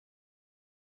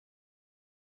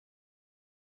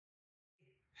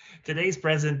Today's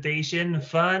presentation,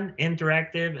 fun,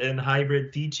 interactive, and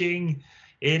hybrid teaching.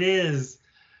 It is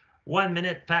 1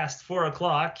 minute past 4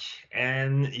 o'clock,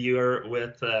 and you're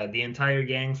with the entire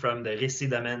gang from the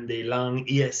Récit Domaine des langues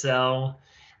ESL.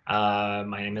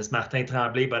 My name is Martin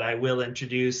Tremblay, but I will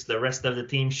introduce the rest of the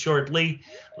team shortly.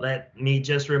 Let me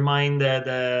just remind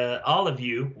all of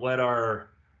you what our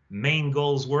main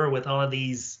goals were with all of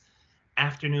these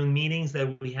afternoon meetings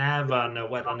that we have on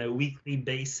a weekly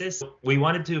basis. We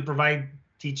wanted to provide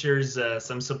teachers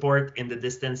some support in the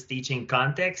distance teaching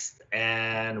context,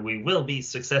 and we will be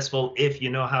successful if you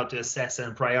know how to assess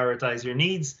and prioritize your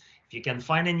needs. If you can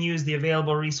find and use the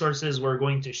available resources we're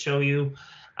going to show you,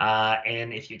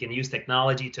 and if you can use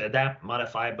technology to adapt,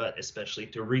 modify, but especially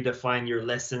to redefine your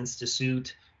lessons to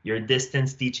suit your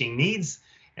distance teaching needs.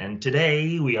 And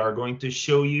today we are going to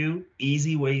show you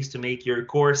easy ways to make your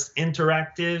course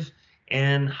interactive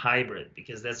and hybrid,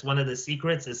 because that's one of the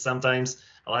secrets. Is sometimes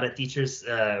a lot of teachers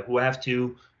who have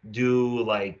to do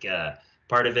like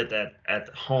part of it at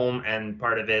home and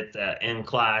part of it in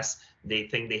class, they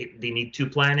think they need two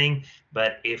planning.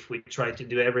 But if we try to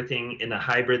do everything in a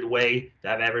hybrid way, to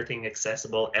have everything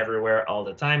accessible everywhere all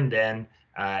the time, then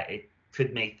it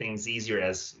could make things easier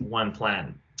as one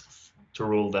plan to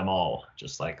rule them all,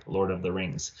 just like Lord of the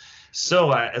Rings.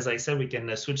 So as I said, we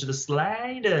can switch the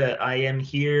slide. I am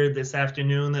here this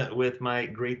afternoon with my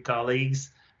great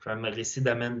colleagues from Récit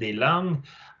Domaine des langues.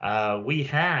 We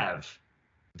have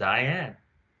Diane.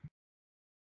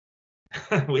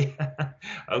 we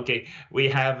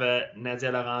have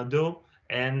Nadia Laurando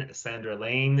and Sandra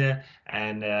Lane,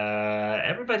 and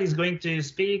everybody's going to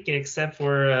speak except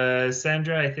for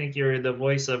Sandra. I think you're the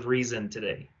voice of reason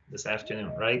today, this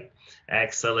afternoon, right?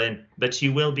 Excellent. But she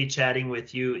will be chatting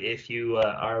with you if you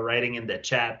are writing in the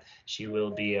chat. She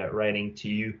will be writing to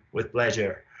you with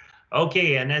pleasure.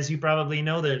 Okay, and as you probably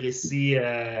know, the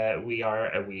Récit, we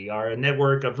are a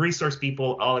network of resource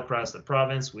people all across the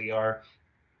province. We are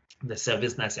the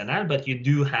Service National, but you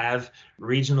do have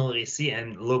regional Récit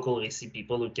and local Récit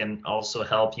people who can also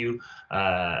help you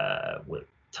with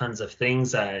tons of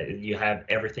things. You have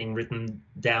everything written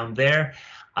down there.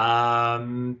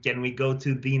 Can we go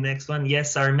to the next one?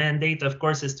 Yes, our mandate, of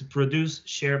course, is to produce,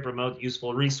 share, promote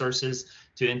useful resources,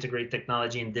 to integrate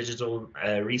technology and digital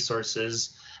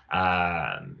resources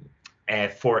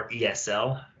for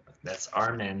ESL. That's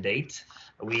our mandate.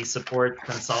 We support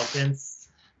consultants,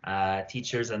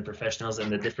 teachers and professionals in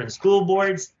the different school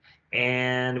boards,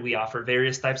 and we offer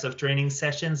various types of training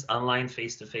sessions, online,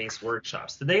 face-to-face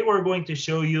workshops. Today we're going to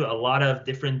show you a lot of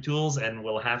different tools, and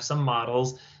we'll have some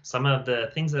models. Some of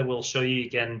the things that we'll show you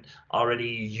can already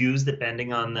use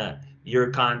depending on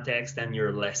your context and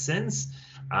your lessons.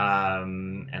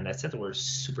 And that's it. We're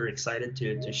super excited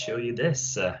to show you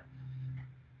this.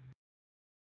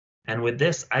 And with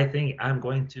this, I think I'm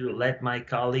going to let my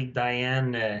colleague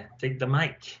Diane take the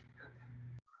mic.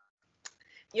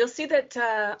 You'll see that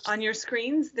on your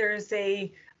screens, there's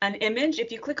an image.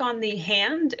 If you click on the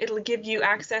hand, it'll give you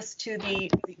access to the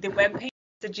web page,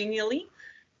 the Genially.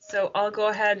 So I'll go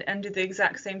ahead and do the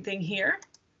exact same thing here.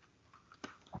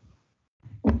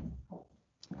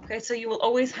 Okay, so you will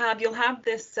always have, you'll have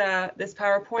this this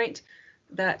PowerPoint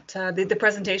that the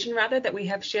presentation rather that we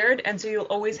have shared, and so you'll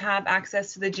always have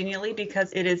access to the Genially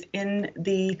because it is in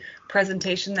the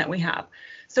presentation that we have.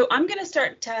 So I'm going to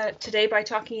start today by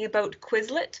talking about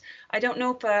Quizlet. I don't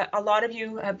know if a lot of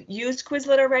you have used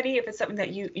Quizlet already, if it's something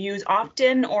that you use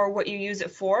often or what you use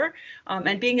it for.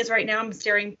 And being as right now I'm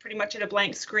staring pretty much at a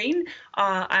blank screen,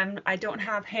 I don't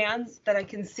have hands that I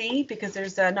can see because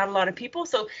there's not a lot of people.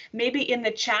 So maybe in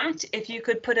the chat, if you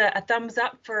could put a thumbs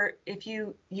up for if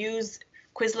you use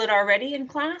Quizlet already in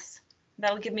class,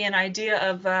 that'll give me an idea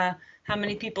of how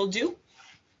many people do.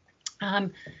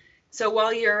 So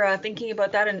while you're thinking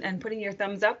about that and putting your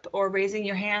thumbs up or raising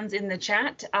your hands in the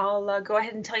chat, I'll go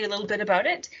ahead and tell you a little bit about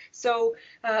it. So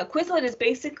Quizlet is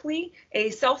basically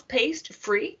a self-paced,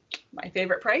 free, my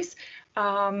favorite price,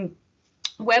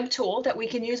 web tool that we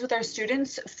can use with our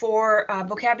students for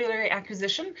vocabulary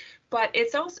acquisition. But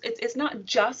it's not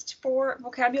just for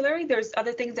vocabulary. There's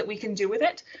other things that we can do with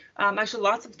it. Actually,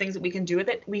 lots of things that we can do with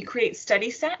it. We create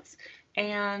study sets,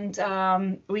 and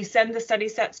we send the study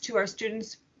sets to our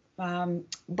students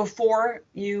before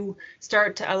you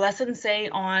start a lesson, say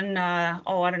on,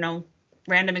 oh, I don't know,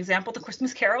 random example, the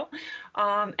Christmas Carol.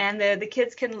 And the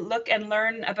kids can look and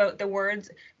learn about the words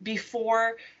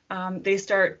before they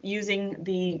start using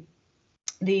the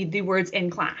words in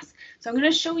class. So I'm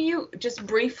going to show you just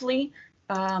briefly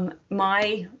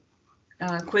my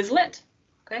Quizlet.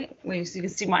 Okay, so you can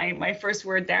see my first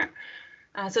word there.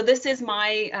 So this is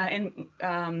my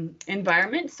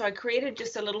environment. So I created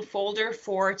just a little folder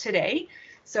for today.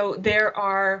 So there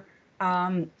are,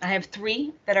 I have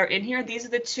 3 that are in here. These are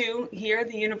the 2 here,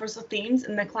 the universal themes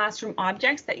and the classroom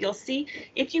objects that you'll see.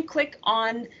 If you click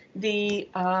on the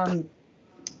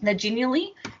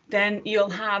Genially, then you'll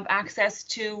have access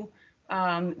to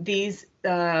these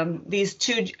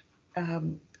 2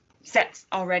 sets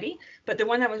already. But the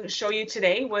one I was going to show you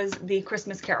today was the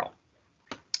Christmas Carol.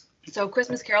 So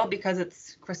Christmas Carol, because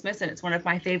it's Christmas and it's one of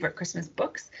my favorite Christmas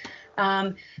books.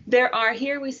 There are,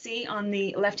 here we see on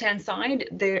the left-hand side,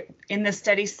 there in the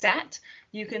study set,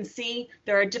 you can see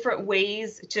there are different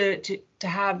ways to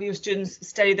have your students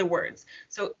study the words.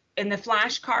 So in the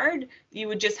flashcard, you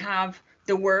would just have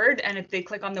the word, and if they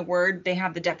click on the word, they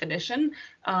have the definition.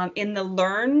 In the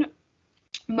learn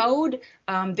mode,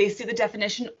 they see the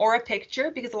definition or a picture,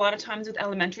 because a lot of times with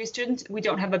elementary students, we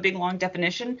don't have a big long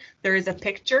definition. There is a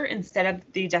picture instead of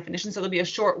the definition. So there'll be a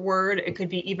short word. It could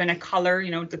be even a color, you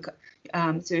know,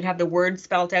 so you'd have the word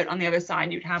spelled out on the other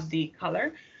side, you'd have the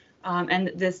color.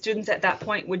 And the students at that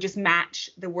point would just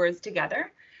match the words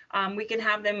together. We can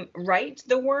have them write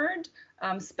the word,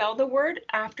 spell the word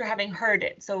after having heard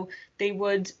it. So they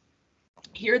would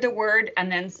hear the word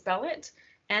and then spell it.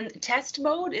 And test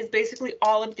mode is basically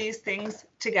all of these things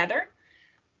together.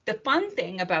 The fun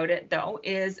thing about it, though,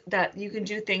 is that you can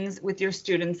do things with your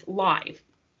students live.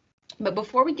 But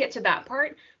before we get to that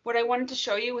part, what I wanted to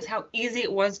show you was how easy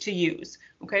it was to use.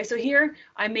 Okay, so here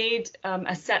I made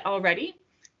a set already,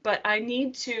 but I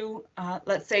need to,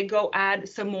 let's say, go add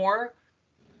some more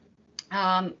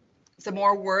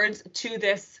words to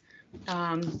this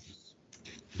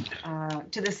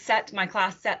set, my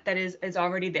class set that is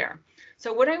already there.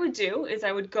 So what I would do is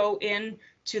I would go in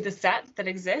to the set that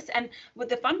exists. And what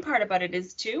the fun part about it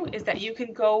is too, is that you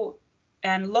can go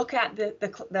and look at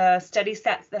the study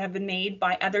sets that have been made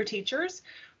by other teachers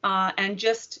and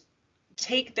just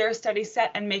take their study set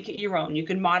and make it your own. You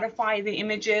can modify the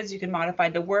images, you can modify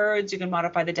the words, you can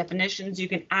modify the definitions, you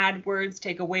can add words,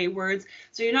 take away words.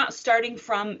 So you're not starting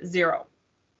from zero.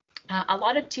 A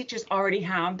lot of teachers already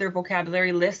have their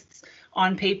vocabulary lists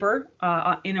on paper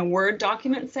in a Word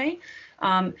document, say.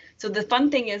 So the fun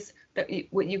thing is that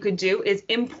what you could do is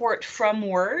import from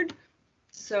Word.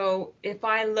 So if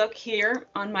I look here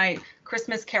on my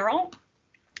Christmas Carol,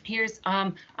 here's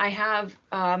I have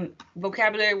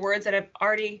vocabulary words that I've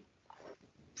already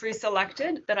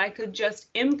pre-selected that I could just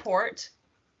import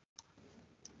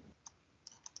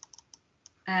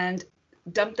and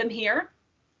dump them here,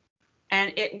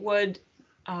 and it would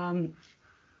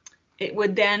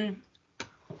then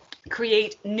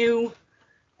create new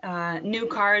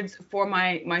cards for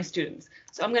my students.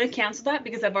 So I'm going to cancel that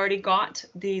because I've already got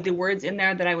the words in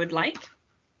there that I would like.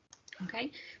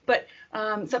 Okay, but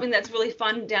something that's really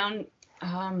fun down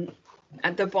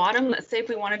at the bottom, let's say if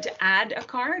we wanted to add a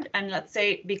card, and let's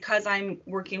say because I'm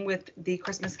working with the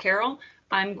Christmas Carol,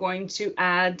 I'm going to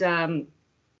add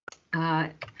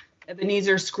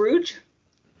Ebenezer Scrooge.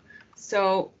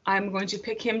 So I'm going to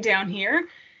pick him down here,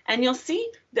 and you'll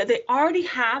see that they already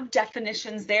have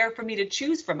definitions there for me to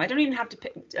choose from. I don't even have to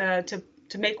pick,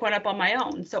 to make one up on my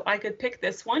own. So I could pick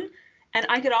this one, and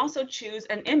I could also choose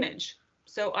an image.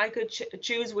 So I could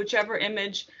choose whichever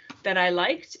image that I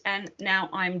liked, and now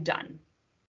I'm done.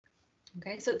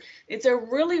 Okay, so it's a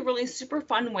really, really super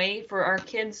fun way for our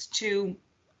kids to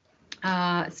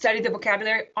study the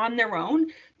vocabulary on their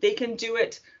own. They can do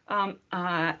it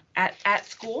at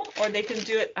school, or they can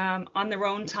do it on their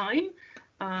own time.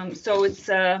 So it's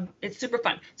super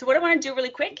fun. So what I want to do really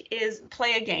quick is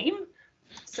play a game.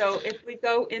 So if we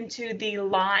go into the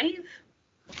live.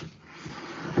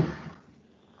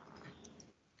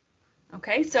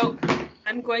 Okay, so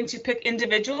I'm going to pick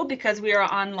individual because we are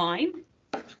online.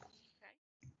 Okay.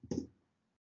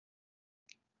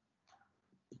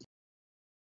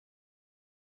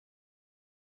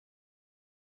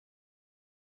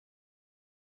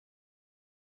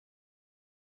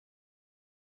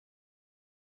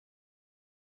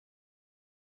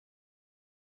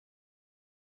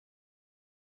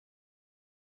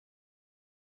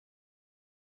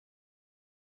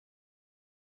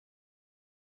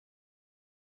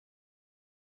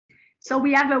 So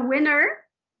we have a winner.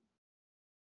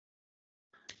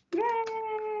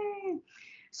 Yay!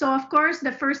 So of course,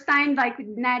 the first time, like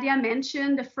Nadia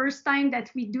mentioned, the first time that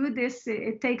we do this,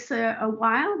 it takes a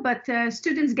while, but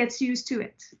students get used to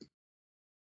it.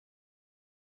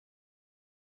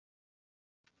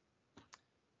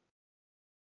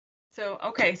 So,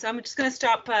 okay, so I'm just going to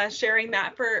stop sharing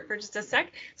that for just a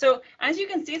sec. So as you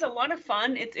can see, it's a lot of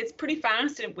fun. It's pretty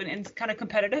fast and it's kind of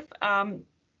competitive.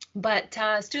 But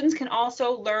students can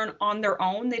also learn on their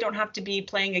own. They don't have to be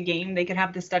playing a game. They can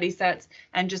have the study sets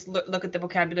and just look at the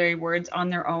vocabulary words on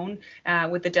their own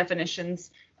with the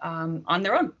definitions on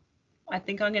their own. I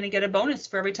think I'm going to get a bonus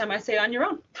for every time I say on your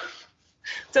own.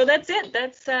 So that's it.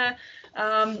 That's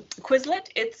Quizlet.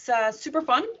 It's super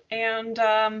fun, and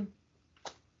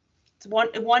it's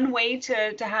one way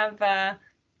to have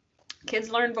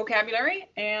kids learn vocabulary,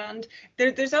 and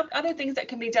there's other things that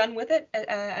can be done with it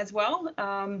as well.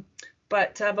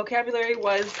 But vocabulary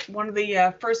was one of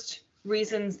the first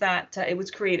reasons that it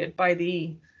was created by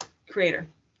the creator.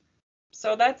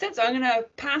 So that's it. So I'm going to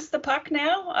pass the puck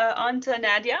now on to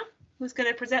Nadia, who's going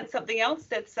to present something else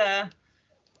that's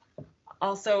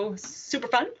also super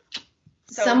fun.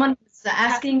 So someone was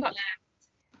asking.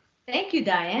 Thank you,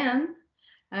 Diane.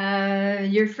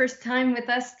 Your first time with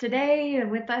us today,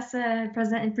 with us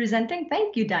presenting.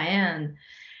 Thank you, Diane.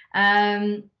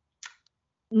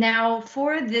 Now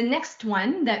for the next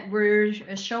one that we're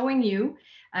showing you,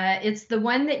 it's the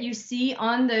one that you see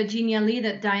on the Genially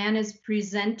that Diane is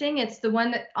presenting. It's the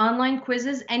one that online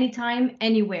quizzes anytime,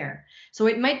 anywhere. So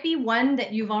it might be one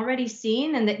that you've already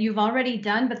seen and that you've already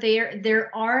done, but there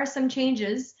are some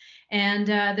changes. And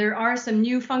there are some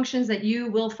new functions that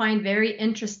you will find very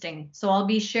interesting. So I'll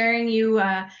be sharing you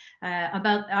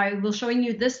I will showing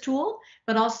you this tool,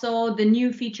 but also the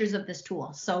new features of this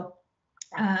tool. So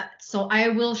I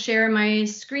will share my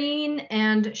screen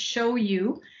and show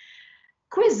you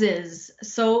Quizzes.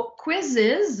 So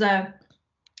Quizzes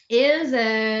is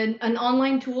an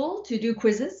online tool to do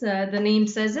quizzes. The name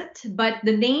says it, but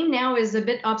the name now is a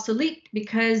bit obsolete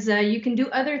because you can do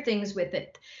other things with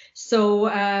it.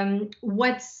 So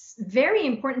what's very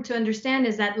important to understand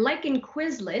is that, like in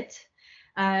Quizlet,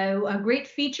 a great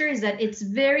feature is that it's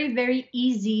very, very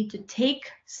easy to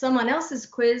take someone else's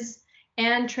quiz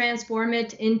and transform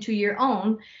it into your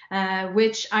own,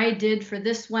 which I did for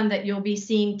this one that you'll be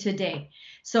seeing today.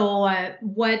 So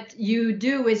what you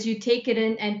do is you take it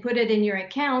in and put it in your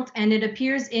account, and it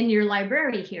appears in your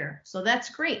library here. So that's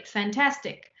great,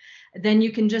 fantastic. Then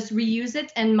you can just reuse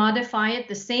it and modify it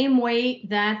the same way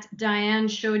that Diane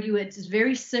showed you. It's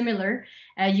very similar.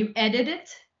 You edit it,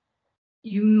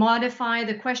 you modify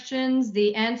the questions,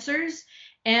 the answers,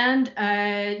 and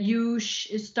you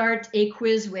start a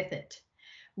quiz with it.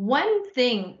 One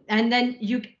thing, and then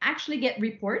you actually get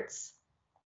reports.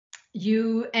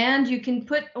 You can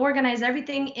organize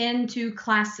everything into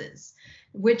classes,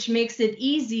 which makes it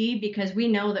easy because we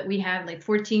know that we have like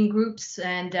 14 groups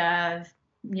and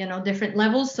different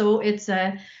levels. So it's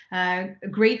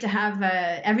great to have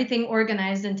everything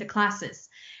organized into classes.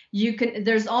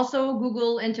 There's also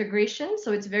Google integration,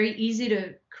 so it's very easy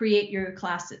to create your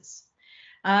classes.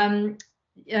 One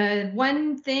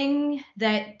thing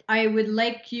that I would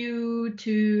like you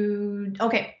to,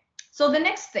 okay, so the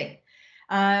next thing,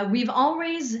 we've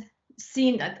always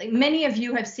seen that many of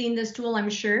you have seen this tool, I'm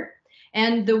sure.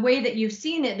 And the way that you've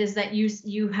seen it is that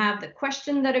you have the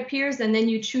question that appears and then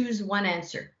you choose one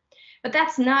answer. But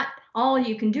that's not all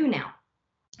you can do now.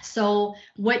 So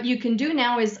what you can do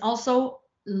now is also,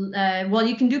 well,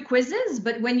 you can do quizzes,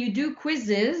 but when you do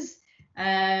quizzes,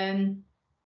 okay,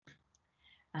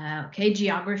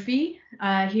 geography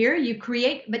here, you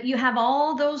create, but you have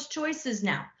all those choices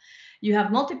now. You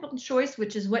have multiple choice,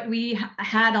 which is what we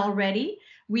had already.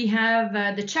 We have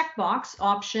the checkbox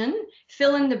option,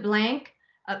 fill in the blank,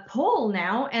 a poll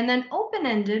now, and then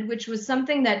open-ended, which was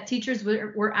something that teachers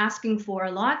were asking for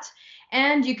a lot.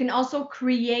 And you can also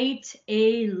create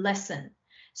a lesson.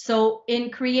 So in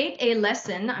create a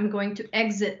lesson, I'm going to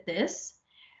exit this.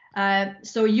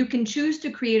 So you can choose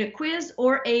to create a quiz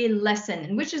or a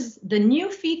lesson, which is the new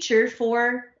feature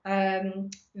for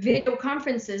video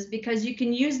conferences, because you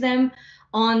can use them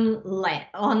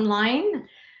online.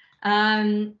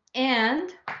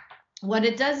 And what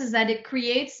it does is that it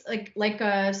creates like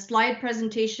a slide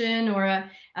presentation or a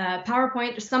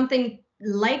PowerPoint or something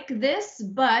like this,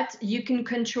 but you can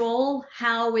control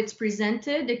how it's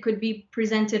presented. It could be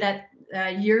presented at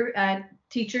your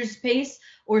teacher's pace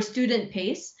or student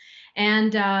pace.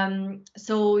 And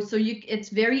it's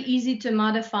very easy to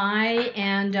modify,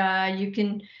 and you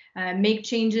can make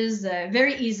changes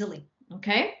very easily,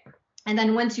 okay? And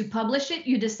then once you publish it,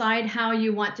 you decide how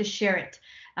you want to share it.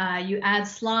 You add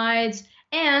slides,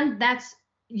 and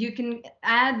you can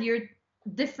add your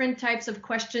different types of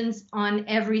questions on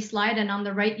every slide, and on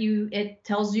the right it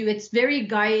tells you, it's very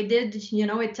guided,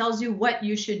 it tells you what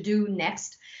you should do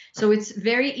next. So it's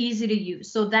very easy to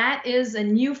use. So that is a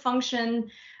new function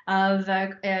of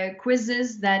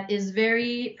quizzes that is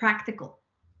very practical.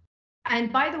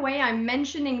 And by the way, I'm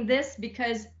mentioning this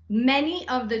because many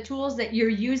of the tools that you're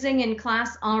using in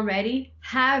class already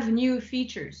have new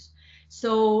features.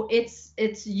 So it's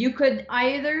you could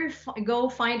either go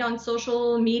find on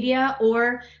social media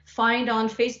or find on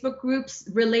Facebook groups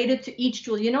related to each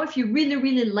tool. You know, if you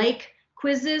really like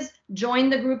quizzes, join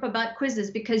the group about quizzes,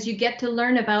 because you get to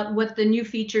learn about what the new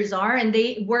features are, and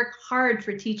they work hard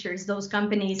for teachers, those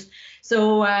companies.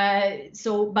 So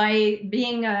so by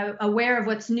being aware of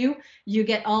what's new, you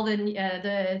get all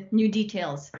the new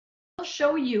details. I'll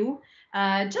show you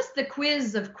just the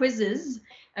quiz of quizzes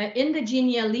in the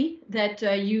Genially that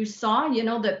you saw, you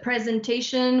know, the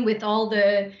presentation with all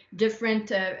the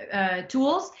different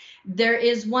tools. There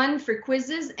is one for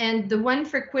quizzes, and the one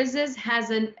for quizzes has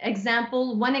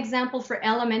one example for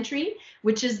elementary,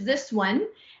 which is this one,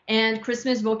 and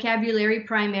Christmas vocabulary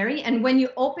primary. And when you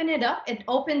open it up, it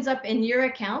opens up in your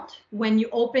account. When you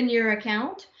open your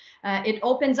account, it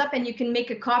opens up and you can make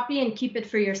a copy and keep it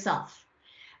for yourself.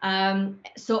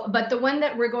 But the one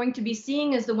that we're going to be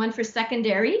seeing is the one for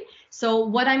secondary. So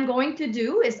what I'm going to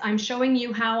do is I'm showing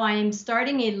you how I'm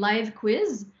starting a live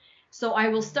quiz. So I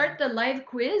will start the live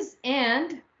quiz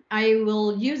and I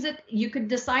will use it. You could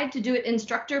decide to do it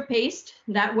instructor paced.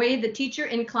 That way the teacher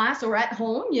in class or at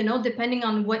home, you know, depending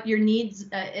on what your needs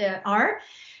are,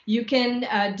 you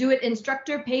can do it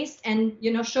instructor paced and,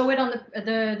 you know, show it on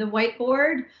the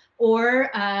whiteboard, or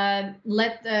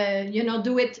you know,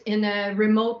 do it in a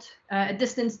remote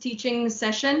distance teaching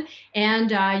session,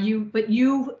 and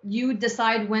you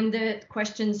decide when the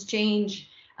questions change.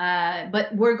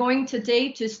 But we're going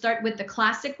today to start with the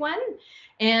classic one,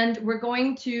 and we're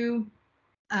going to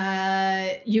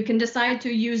you can decide to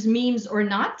use memes or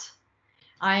not.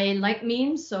 I like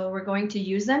memes, so we're going to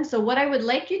use them. So what I would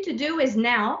like you to do is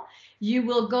now you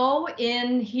will go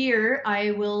in here.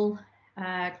 I will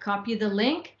copy the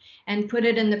link and put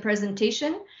it in the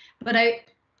presentation. But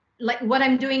what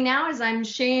I'm doing now is I'm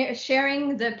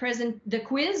sharing the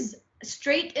quiz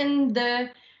straight in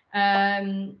the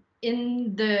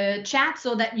chat,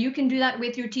 so that you can do that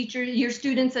with your teacher, your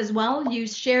students as well. You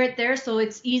share it there, so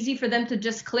it's easy for them to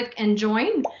just click and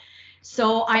join.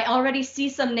 So I already see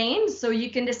some names, so you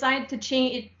can decide to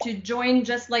change it to join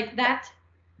just like that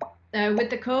with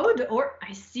the code. Or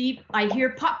I hear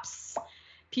pops,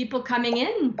 people coming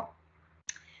in.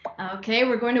 Okay,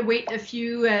 we're going to wait a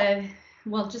few,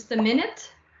 well, just a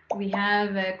minute. We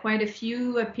have quite a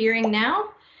few appearing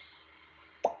now.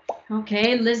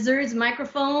 Okay, lizards,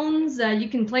 microphones, you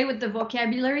can play with the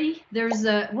vocabulary. There's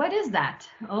what is that?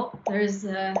 Oh, there's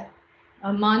a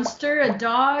monster, a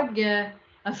dog, a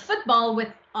football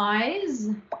with eyes,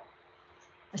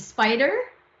 a spider.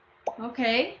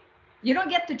 Okay, you don't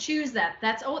get to choose that.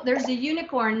 There's a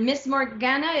unicorn. Miss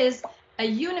Morgana is a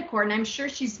unicorn. I'm sure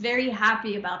she's very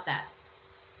happy about that.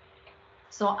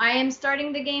 So I am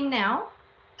starting the game now.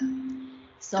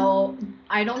 So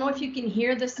I don't know if you can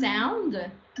hear the sound,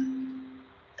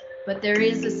 but there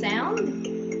is a sound.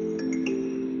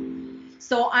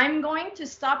 So I'm going to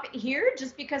stop here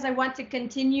just because I want to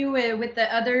continue with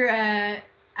the other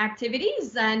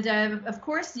activities. And of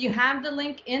course, you have the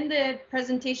link in the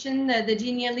presentation, the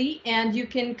Genially, and you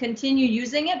can continue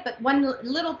using it. But one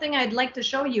little thing I'd like to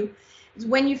show you is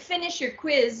when you finish your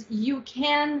quiz, you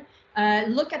can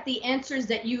look at the answers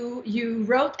that you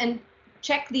wrote and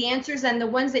check the answers and the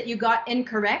ones that you got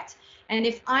incorrect. And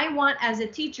if I want, as a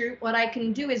teacher, what I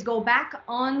can do is go back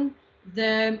on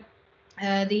the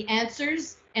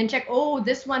answers and check, oh,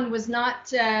 this one was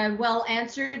not well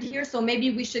answered here, so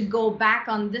maybe we should go back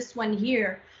on this one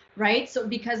here, right? So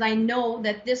because I know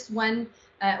that this one,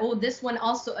 this one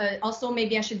also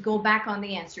maybe I should go back on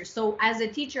the answer. So as a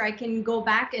teacher, I can go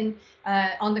back and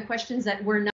on the questions that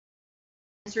were not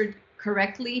answered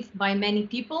correctly by many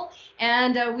people.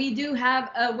 And we do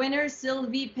have a winner,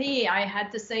 Sylvie P. I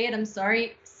had to say it, I'm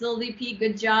sorry, Sylvie P,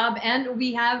 good job. And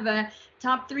we have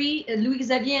top three, Louis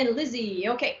Xavier and Lizzie.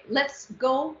 Okay, let's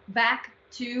go back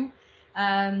to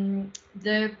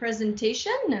the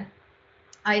presentation.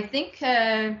 I think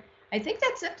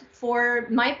that's it for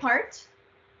my part.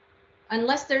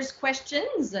 Unless there's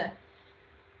questions,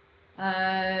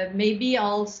 maybe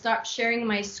I'll start sharing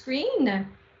my screen.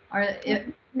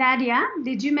 Nadia,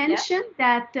 did you mention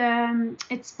that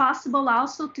it's possible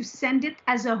also to send it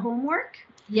as a homework?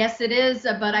 Yes, it is,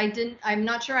 but I'm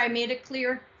not sure I made it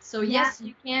clear. So yes,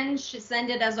 you can send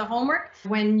it as a homework.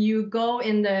 When you go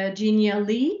in the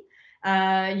Genially,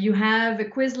 you have a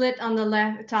Quizlet on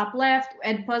the top left,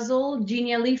 Edpuzzle,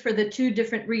 Genially for the two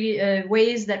different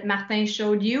ways that Martin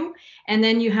showed you. And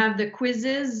then you have the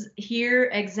quizzes here,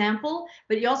 example,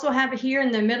 but you also have here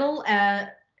in the middle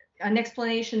an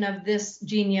explanation of this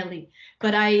Genially.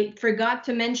 But I forgot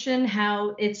to mention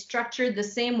how it's structured the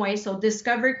same way. So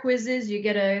discover quizzes, you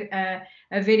get a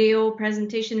video,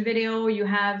 presentation video, you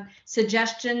have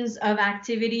suggestions of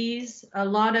activities, a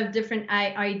lot of different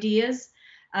ideas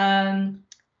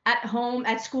at home,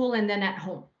 at school, and then at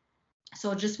home.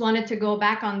 So just wanted to go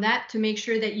back on that to make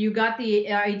sure that you got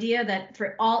the idea that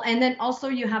for all, and then also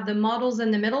you have the models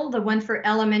in the middle, the one for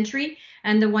elementary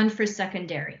and the one for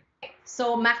secondary.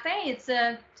 So Martin, it's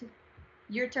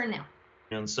your turn now.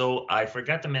 And so I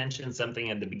forgot to mention something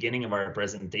at the beginning of our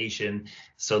presentation.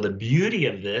 So the beauty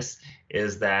of this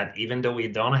is that even though we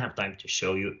don't have time to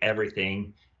show you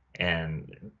everything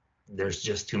and there's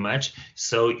just too much,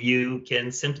 so you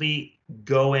can simply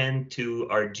go into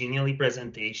our Genially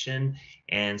presentation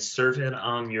and surf it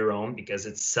on your own because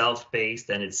it's self-paced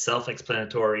and it's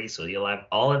self-explanatory. So you'll have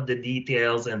all of the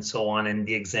details and so on and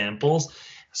the examples.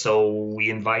 So we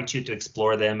invite you to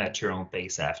explore them at your own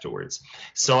pace afterwards.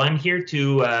 So I'm here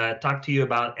to talk to you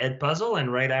about Edpuzzle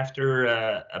and right after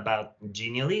about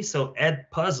Genially. So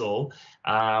Edpuzzle,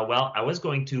 well, I was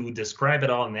going to describe it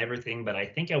all and everything, but I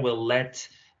think I will let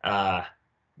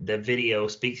the video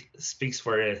speaks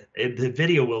for it. The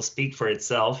video will speak for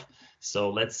itself. So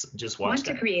let's just watch Want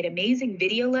to create amazing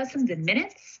video lessons in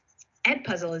minutes?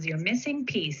 Edpuzzle is your missing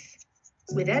piece.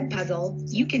 With Edpuzzle,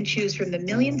 you can choose from the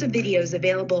millions of videos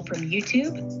available from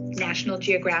YouTube, National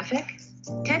Geographic,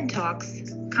 TED Talks,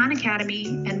 Khan Academy,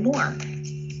 and more.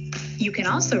 You can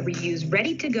also reuse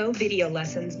ready-to-go video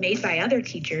lessons made by other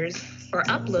teachers or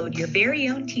upload your very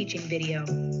own teaching video.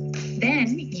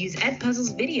 Then use Edpuzzle's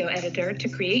video editor to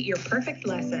create your perfect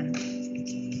lesson.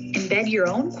 Embed your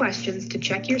own questions to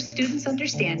check your students'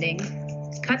 understanding,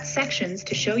 cut sections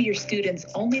to show your students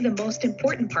only the most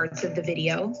important parts of the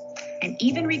video, and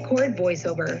even record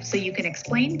voiceover so you can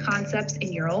explain concepts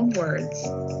in your own words.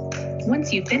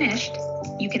 Once you've finished,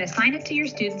 you can assign it to your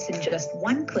students in just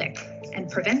one click and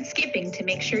prevent skipping to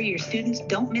make sure your students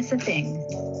don't miss a thing.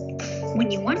 When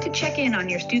you want to check in on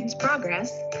your students'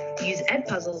 progress, use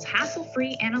Edpuzzle's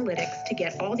hassle-free analytics to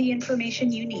get all the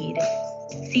information you need.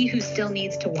 See who still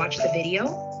needs to watch the video,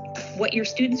 what your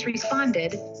students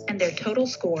responded, and their total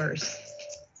scores.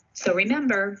 So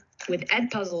remember, with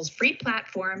Edpuzzle's free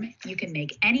platform, you can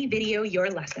make any video your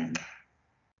lesson.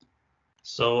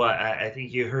 So I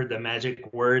think you heard the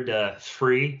magic word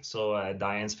free. So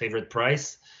Diane's favorite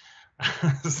price.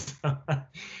 so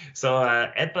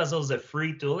Edpuzzle is a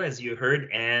free tool, as you heard,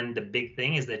 and the big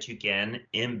thing is that you can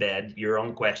embed your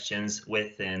own questions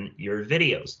within your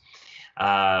videos.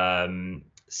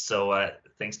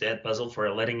 Thanks to Edpuzzle for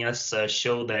letting us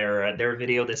show their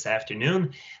video this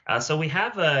afternoon. So we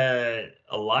have a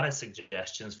lot of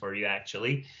suggestions for you,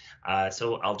 actually.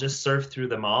 So I'll just surf through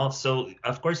them all. So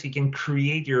of course you can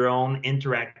create your own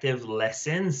interactive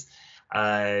lessons.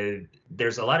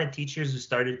 There's a lot of teachers who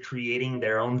started creating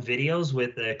their own videos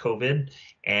with COVID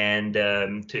and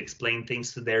to explain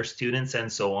things to their students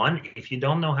and so on. If you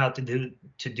don't know how to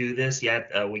do this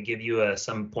yet, we give you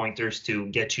some pointers to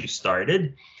get you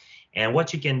started. And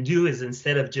what you can do is,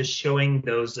 instead of just showing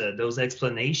those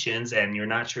explanations and you're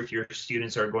not sure if your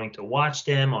students are going to watch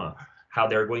them or how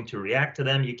they're going to react to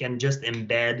them, you can just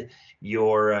embed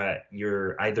your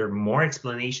either more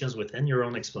explanations within your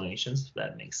own explanations, if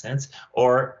that makes sense,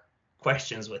 or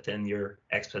questions within your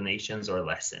explanations or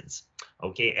lessons.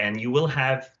 Okay, and you will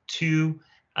have two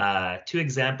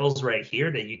examples right here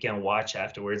that you can watch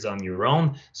afterwards on your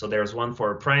own. So there's one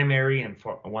for primary and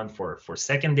one for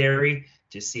secondary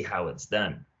to see how it's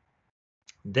done.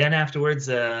 Then afterwards,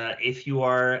 if you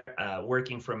are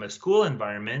working from a school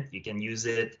environment, you can use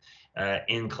it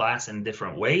in class in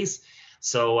different ways.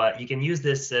 So you can use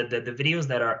this, the videos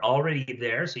that are already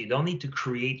there. So you don't need to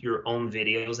create your own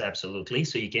videos, absolutely.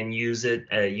 So you can use it,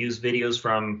 use videos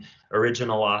from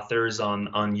original authors on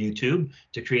YouTube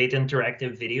to create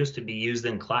interactive videos to be used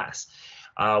in class.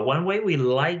 One way we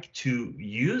like to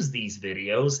use these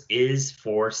videos is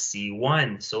for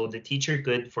C1. So the teacher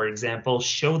could, for example,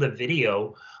 show the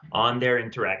video on their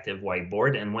interactive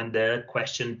whiteboard. And when the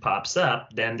question pops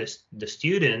up, then the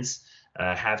students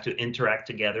have to interact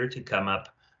together to come up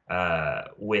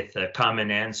with a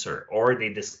common answer, or they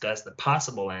discuss the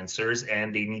possible answers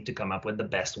and they need to come up with the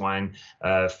best one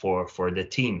for the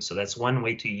team. So that's one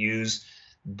way to use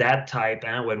that type.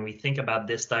 And when we think about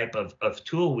this type of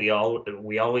tool, we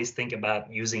always think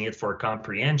about using it for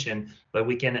comprehension, but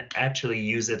we can actually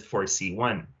use it for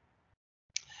C1.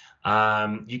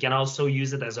 You can also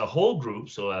use it as a whole group,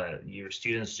 so your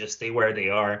students just stay where they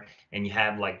are and you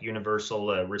have like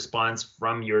universal response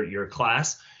from your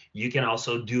class. you can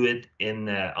also do it in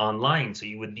online. So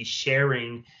you would be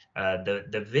sharing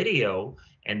the video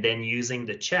and then using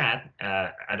the chat.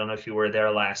 I don't know if you were there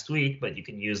last week, but you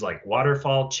could use like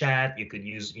waterfall chat. You could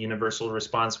use universal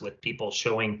response with people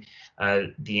showing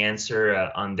the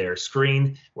answer on their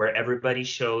screen, where everybody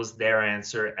shows their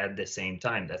answer at the same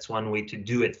time. That's one way to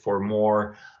do it for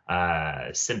more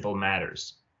simple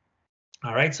matters.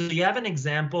 All right, so you have an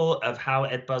example of how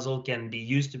Edpuzzle can be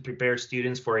used to prepare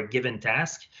students for a given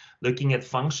task, looking at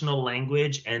functional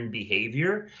language and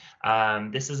behavior.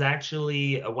 This is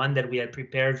actually one that we had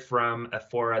prepared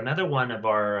for another one of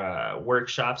our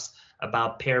workshops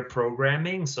about pair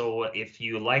programming. So if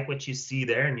you like what you see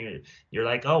there and you're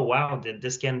like, oh, wow,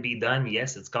 this can be done.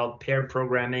 Yes, it's called pair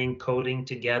programming, coding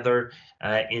together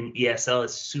in ESL.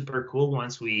 It's super cool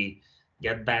once we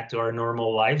get back to our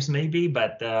normal lives maybe,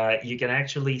 but you can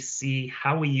actually see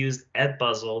how we used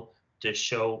Edpuzzle to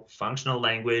show functional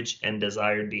language and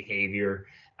desired behavior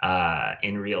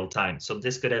in real time. So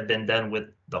this could have been done with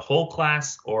the whole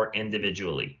class or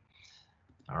individually.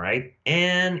 All right,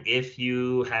 and if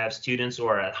you have students who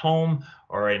are at home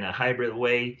or in a hybrid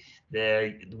way,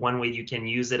 the one way you can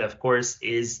use it, of course,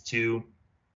 is to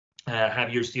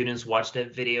have your students watch the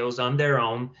videos on their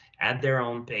own at their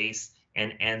own pace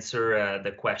and answer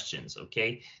the questions.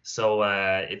 Okay, so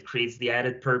it creates the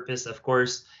added purpose, of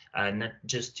course, not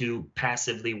just to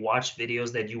passively watch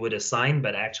videos that you would assign,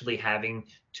 but actually having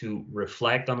to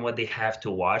reflect on what they have to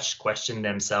watch, question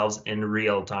themselves in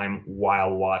real time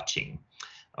while watching.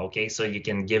 Okay, so you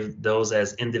can give those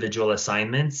as individual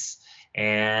assignments.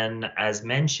 And as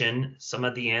mentioned, some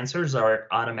of the answers are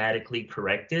automatically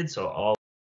corrected. So all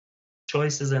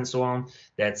choices and so on,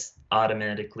 that's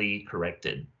automatically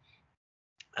corrected.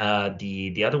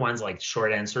 The other ones, like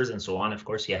short answers and so on, of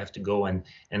course, you have to go and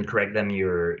correct them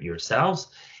yourselves.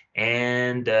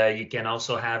 And you can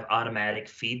also have automatic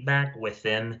feedback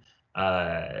within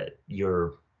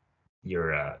your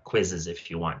quizzes if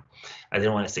you want. I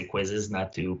didn't want to say quizzes,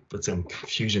 not to put some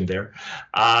confusion there.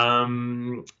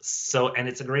 So, and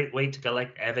it's a great way to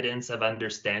collect evidence of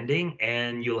understanding,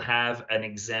 and you'll have an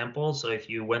example. So if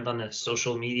you went on the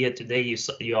social media today,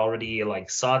 you already like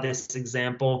saw this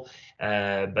example,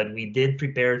 but we did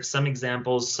prepare some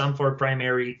examples, some for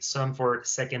primary, some for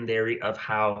secondary, of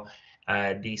how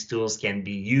these tools can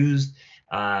be used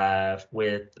to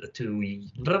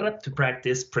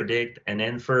practice, predict, and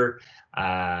infer,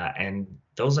 and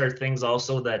those are things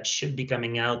also that should be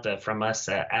coming out from us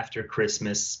after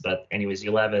Christmas. But anyways,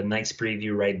 you'll have a nice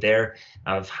preview right there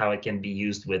of how it can be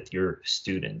used with your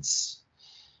students.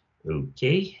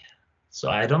 Okay, so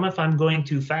I don't know if I'm going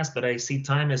too fast, but I see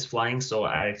time is flying, so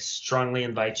I strongly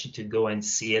invite you to go and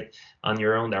see it on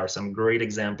your own. There are some great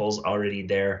examples already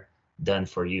there done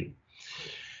for you.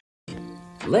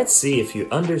 Let's see if you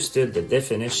understood the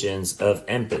definitions of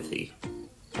empathy.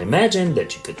 Imagine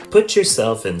that you could put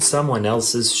yourself in someone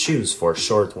else's shoes for a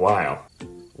short while.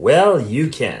 Well, you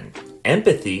can.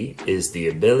 Empathy is the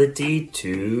ability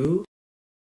to...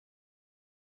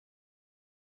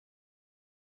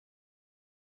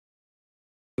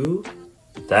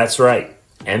 That's right.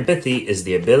 Empathy is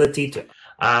the ability to...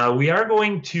 We are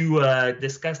going to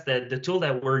discuss the tool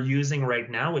that we're using right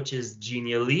now, which is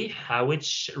Genially,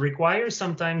 which requires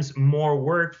sometimes more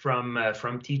work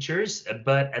from teachers,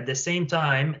 but at the same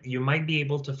time, you might be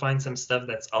able to find some stuff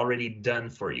that's already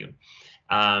done for you.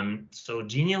 So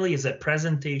Genially is a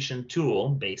presentation tool,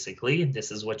 basically. This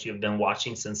is what you've been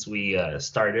watching since we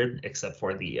started, except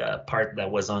for the part that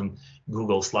was on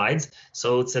Google Slides.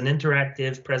 So it's an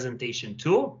interactive presentation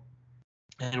tool.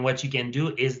 And what you can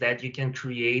do is that you can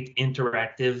create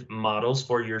interactive models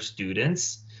for your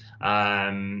students.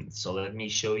 So let me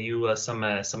show you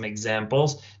some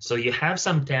examples. So you have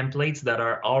some templates that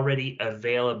are already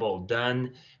available,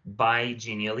 done by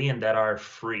Genially, and that are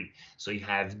free. So you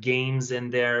have games in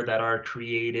there that are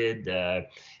created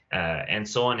and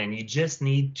so on, and you just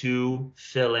need to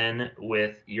fill in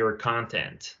with your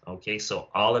content. Okay, so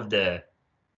all of the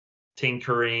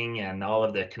tinkering and all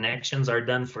of the connections are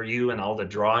done for you, and all the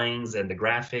drawings and the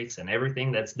graphics and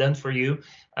everything that's done for you.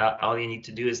 All you need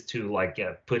to do is to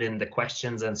put in the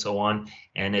questions and so on,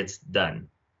 and it's done.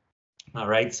 All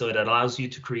right, so it allows you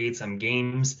to create some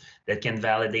games that can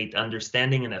validate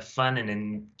understanding in a fun and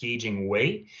engaging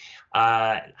way.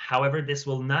 However, this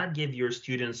will not give your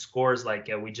students scores like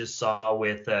we just saw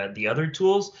with the other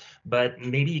tools, but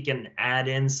maybe you can add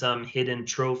in some hidden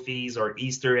trophies or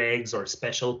Easter eggs or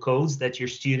special codes that your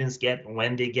students get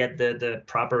when they get the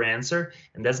proper answer,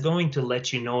 and that's going to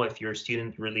let you know if your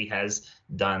student really has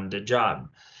done the job.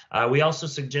 We also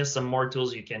suggest some more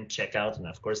tools you can check out. And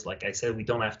of course, like I said, we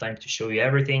don't have time to show you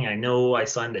everything. I know I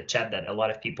saw in the chat that a lot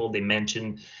of people, they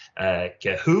mentioned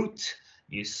Kahoot.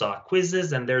 You saw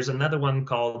quizzes, and there's another one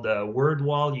called Word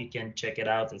Wall. You can check it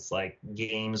out. It's like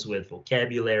games with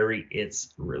vocabulary.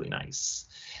 It's really nice.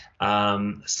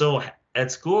 So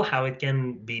at school, how it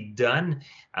can be done,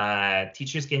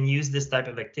 teachers can use this type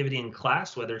of activity in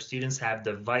class, whether students have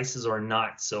devices or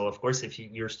not. So of course, if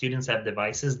your students have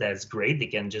devices, that's great. They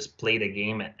can just play the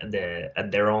game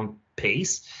at their own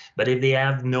pace. But if they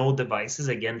have no devices,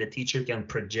 again, the teacher can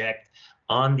project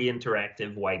on the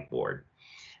interactive whiteboard.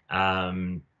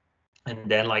 And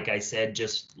then, like I said,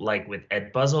 just like with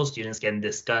Edpuzzle, students can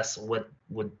discuss what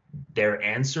would their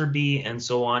answer be and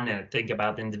so on, and think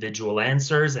about individual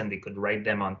answers, and they could write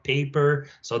them on paper.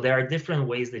 So there are different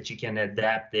ways that you can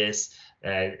adapt this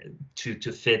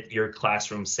to fit your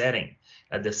classroom setting.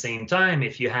 At the same time,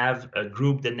 if you have a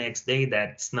group the next day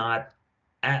that's not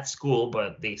at school,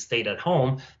 but they stayed at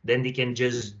home, then they can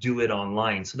just do it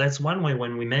online. So that's one way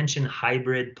when we mention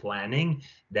hybrid planning,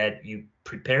 that you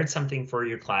prepared something for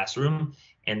your classroom,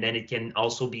 and then it can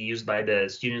also be used by the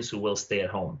students who will stay at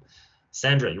home.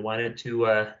 Sandra, you wanted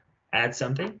to add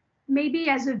something? Maybe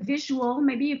as a visual,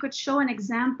 maybe you could show an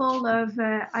example of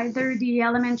either the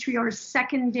elementary or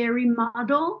secondary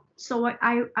model. So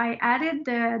I added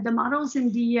the models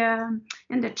in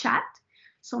the chat.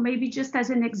 So maybe just as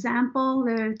an example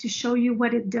to show you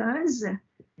what it does.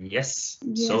 Yes.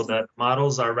 Yes. So the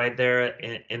models are right there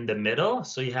in the middle.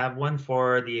 So you have one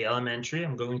for the elementary.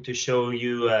 I'm going to show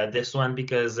you this one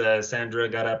because Sandra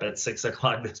got up at 6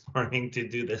 o'clock this morning to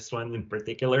do this one in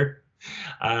particular.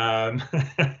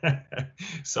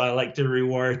 So I like to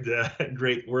reward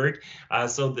great work.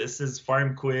 So this is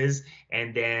farm quiz,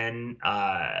 and then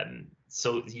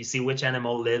so you see which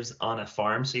animal lives on a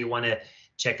farm. So you want to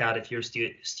check out if your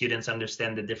students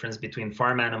understand the difference between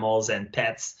farm animals and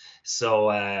pets. So,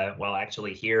 well,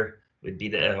 actually here would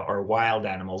be or wild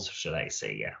animals, should I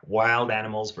say, yeah. Wild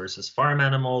animals versus farm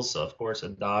animals. So of course, a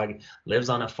dog lives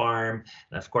on a farm.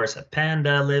 And of course, a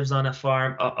panda lives on a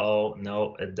farm. Uh-oh,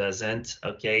 no, it doesn't,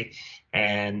 okay.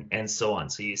 And so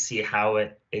on. So you see how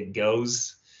it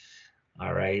goes.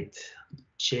 All right,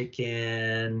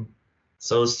 chicken.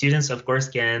 So students, of course,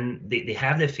 they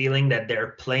have the feeling that they're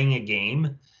playing a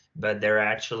game, but they're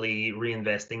actually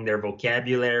reinvesting their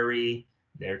vocabulary.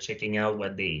 They're checking out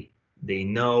what they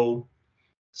know.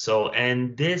 So,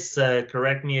 and this,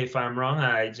 correct me if I'm wrong,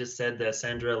 I just said that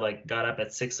Sandra got up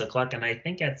at 6 o'clock, and I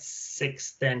think at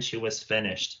 6:10 she was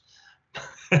finished.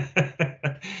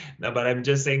 No, but I'm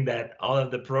just saying that all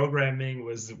of the programming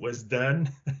was done.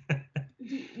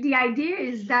 The idea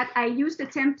is that I use the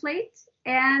template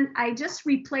and I just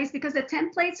replace, because the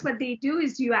templates, what they do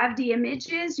is you have the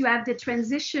images, you have the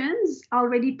transitions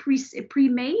already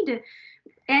pre-made,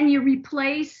 and you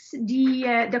replace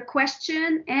the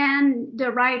question and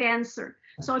the right answer.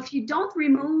 So if you don't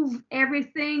remove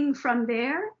everything from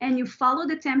there and you follow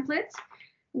the template,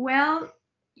 well,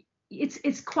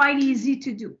 it's quite easy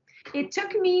to do. It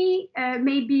took me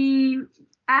maybe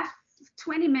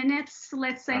 20 minutes,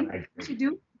 let's say, to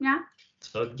do. Yeah.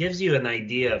 So it gives you an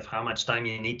idea of how much time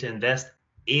you need to invest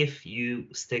if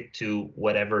you stick to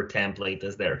whatever template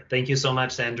is there. Thank you so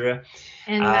much, Sandra.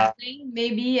 And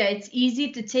maybe it's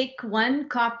easy to take one,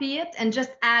 copy it, and just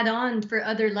add on for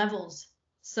other levels.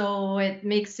 So it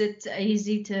makes it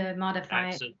easy to modify.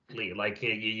 Absolutely. Like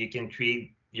you can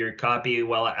create your copy.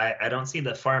 Well, I don't see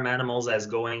the farm animals as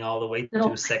going all the way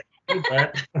to second.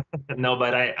 But no,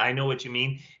 but I know what you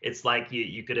mean. It's like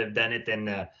you could have done it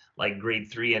in like grade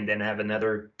 3 and then have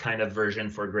another kind of version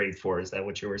for grade 4. Is that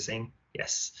what you were saying?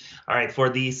 Yes. All right. For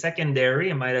the secondary,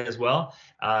 I might as well.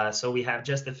 So we have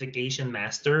justification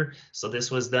master. So this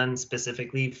was done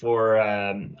specifically for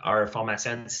our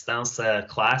formation à distance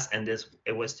class, and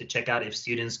it was to check out if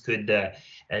students could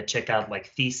check out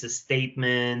like thesis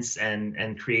statements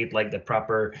and create like the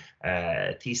proper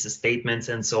thesis statements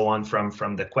and so on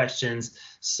from the questions.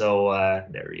 So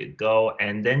there you go.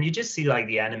 And then you just see like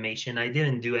the animation. I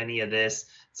didn't do any of this,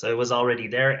 so it was already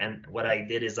there. And what I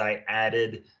did is I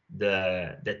added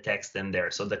the text in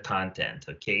there, so the content.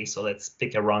 Okay, so let's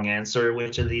pick a wrong answer.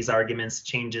 Which of these arguments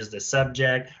changes the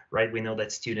subject, right? We know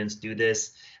that students do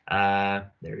this.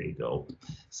 There you go.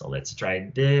 So let's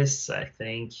try this. I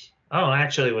think, oh,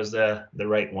 actually it was the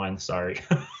right one, sorry.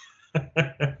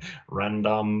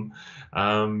 Random.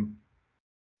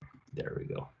 There we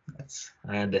go. That's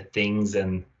the things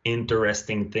and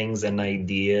interesting things and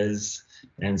ideas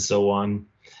and so on.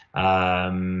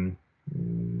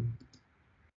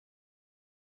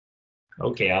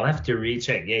 Okay, I'll have to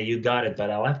recheck. Yeah, you got it, but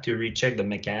I'll have to recheck the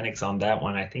mechanics on that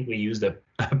one. I think we used a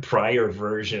prior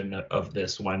version of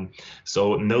this one.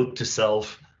 So note to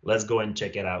self, let's go and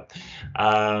check it out.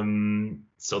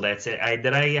 So that's it.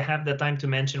 Did I have the time to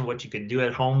mention what you could do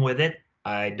at home with it?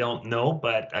 I don't know,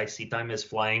 but I see time is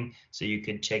flying, so you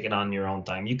could check it on your own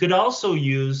time. You could also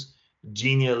use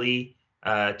Genially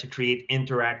to create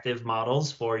interactive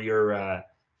models for your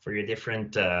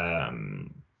different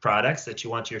products that you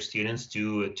want your students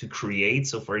to create.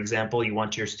 So for example, you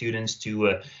want your students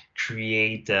to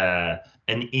create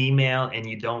an email and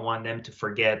you don't want them to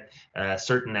forget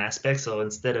certain aspects. So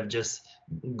instead of just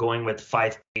going with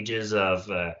 5 pages of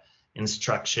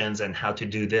instructions and how to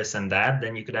do this and that,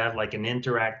 then you could have like an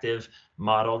interactive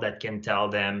model that can tell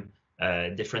them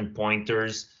different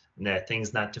pointers,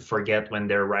 things not to forget when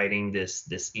they're writing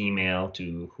this email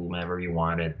to whomever you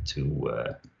want it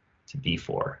to be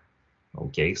for.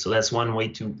 Okay, so that's one way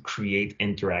to create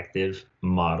interactive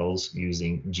models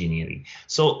using Genially.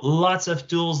 So lots of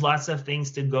tools, lots of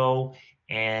things to go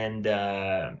and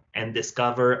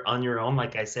discover on your own.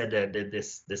 Like I said,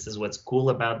 this is what's cool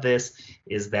about this,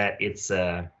 is that it's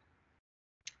an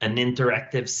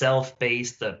interactive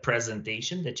self-paced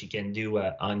presentation that you can do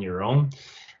on your own.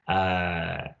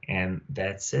 And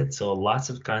that's it. So lots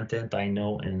of content, I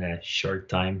know, in a short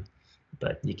time,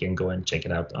 but you can go and check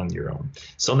it out on your own.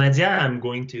 So Nadia, I'm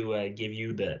going to give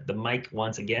you the mic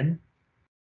once again.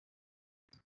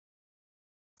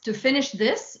 To finish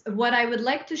this, what I would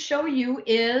like to show you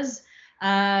is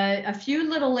a few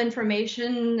little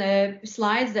information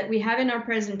slides that we have in our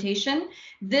presentation.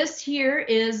 This here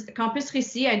is Campus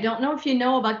Récit. I don't know if you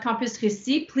know about Campus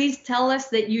Récit. Please tell us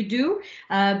that you do,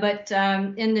 but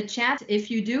in the chat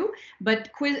if you do. But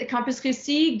Campus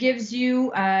Récit gives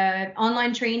you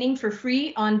online training for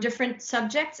free on different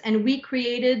subjects, and we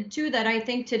created 2 that I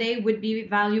think today would be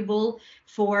valuable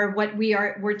for what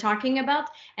we're talking about.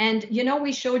 And you know,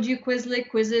 we showed you Quizlet,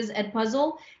 quizzes,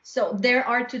 Edpuzzle. So there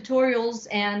are tutorials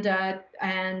and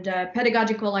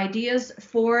pedagogical ideas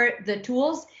for the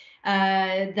tools,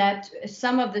 that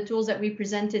some of the tools that we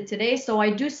presented today. So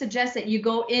I do suggest that you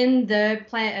go in the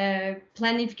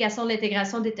Planification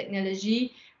l'intégration des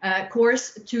technologies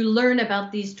course to learn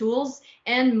about these tools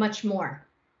and much more.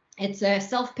 It's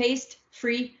self-paced,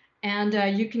 free, and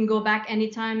you can go back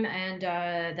anytime, and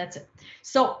that's it.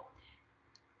 So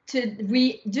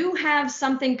we do have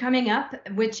something coming up,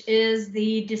 which is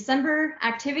the December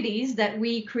activities that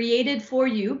we created for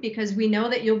you, because we know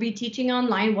that you'll be teaching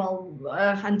online. Well,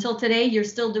 until today, you're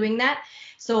still doing that.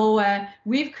 So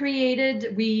we're creating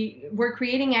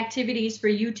activities for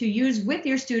you to use with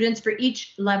your students for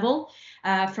each level,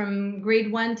 from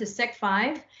grade 1 to Sec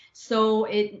 5. So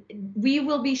we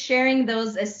will be sharing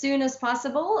those as soon as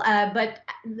possible, but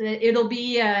it'll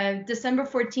be December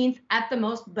 14th at the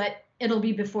most, but it'll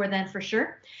be before then for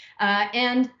sure.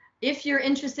 And if you're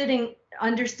interested in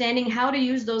understanding how to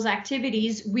use those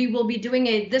activities, we will be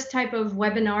doing this type of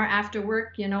webinar after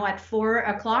work, you know, at 4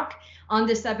 o'clock on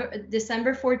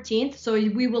December 14th. So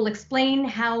we will explain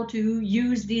how to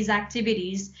use these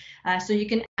activities, so you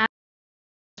can ask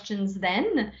questions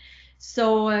then.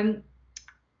 So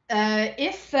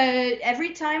if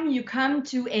every time you come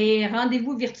to a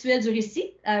rendezvous virtuel du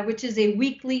récit, which is a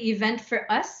weekly event for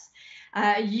us,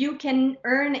 you can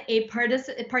earn a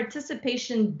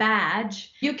participation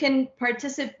badge. You can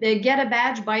get a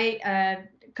badge by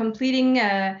completing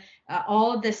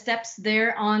all of the steps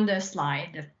there on the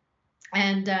slide,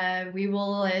 and we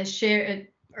will share,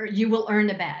 or you will earn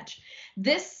a badge.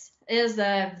 This is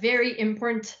a very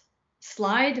important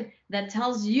slide that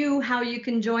tells you how you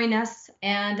can join us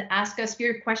and ask us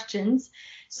your questions.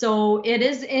 So it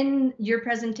is in your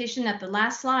presentation at the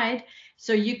last slide.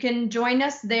 So you can join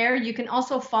us there. You can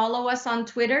also follow us on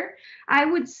Twitter. I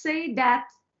would say that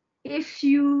if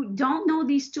you don't know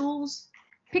these tools,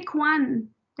 pick one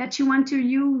that you want to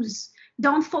use.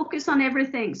 Don't focus on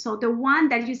everything. So the one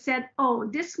that you said, oh,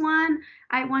 this one,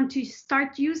 I want to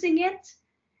start using it,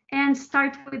 and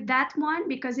start with that one,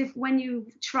 because when you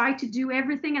try to do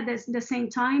everything at the same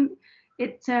time,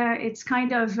 it's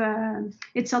kind of,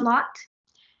 it's a lot.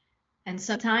 And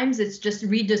sometimes it's just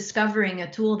rediscovering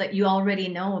a tool that you already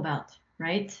know about,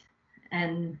 right?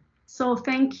 And so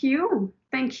thank you,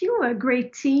 a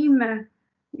great team.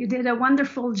 You did a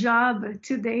wonderful job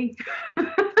today.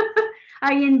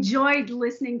 I enjoyed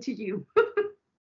listening to you.